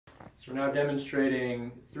So we're now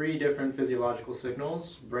demonstrating 3 different physiological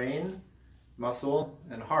signals: brain, muscle,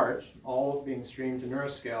 and heart, all being streamed to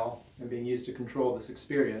NeuroScale and being used to control this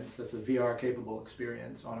experience that's a VR-capable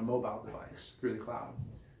experience on a mobile device through the cloud.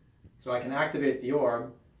 So I can activate the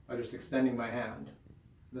orb by just extending my hand.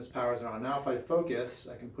 This powers it on. Now if I focus,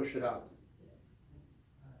 I can push it up.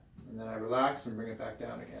 And then I relax and bring it back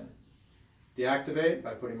down again. Deactivate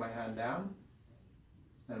by putting my hand down,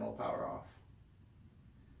 and it will power off.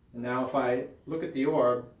 And now if I look at the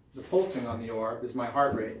orb, the pulsing on the orb is my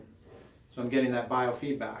heart rate. So I'm getting that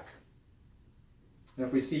biofeedback. And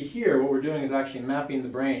if we see here, what we're doing is actually mapping the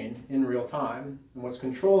brain in real time. And what's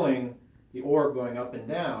controlling the orb going up and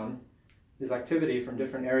down is activity from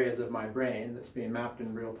different areas of my brain that's being mapped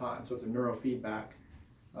in real time. So it's a neurofeedback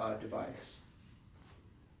device.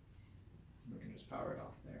 We can just power it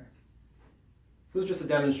off there. So this is just a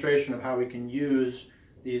demonstration of how we can use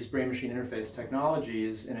these brain-machine interface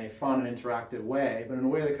technologies in a fun and interactive way, but in a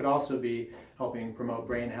way that could also be helping promote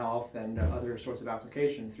brain health and other sorts of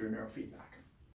applications through neurofeedback.